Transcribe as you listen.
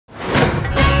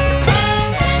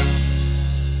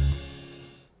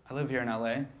live here in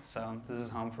LA, so this is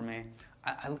home for me.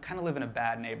 I kind of live in a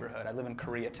bad neighborhood. I live in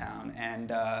Koreatown,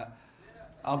 and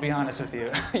I'll be honest with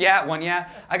you. Yeah,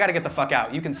 I gotta get the fuck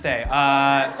out. You can stay.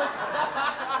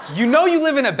 You know you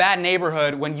live in a bad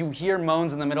neighborhood when you hear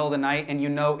moans in the middle of the night and you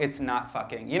know it's not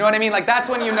fucking. You know what I mean? Like, that's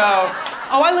when you know,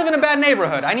 oh, I live in a bad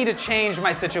neighborhood. I need to change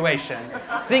my situation.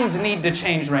 Things need to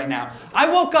change right now.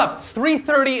 I woke up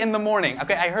 3:30 in the morning.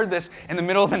 Okay, I heard this in the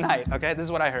middle of the night. Okay, this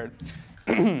is what I heard.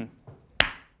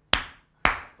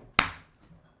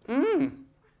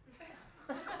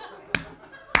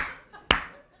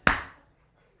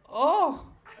 Oh.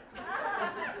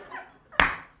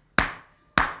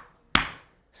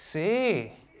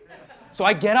 See. So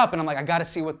I get up and I'm like, I gotta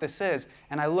see what this is.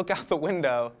 And I look out the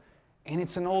window and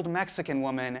it's an old Mexican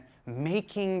woman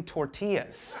making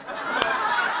tortillas. I'm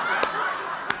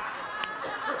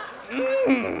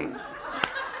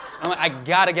like, I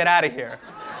gotta get out of here.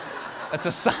 That's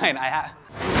a sign.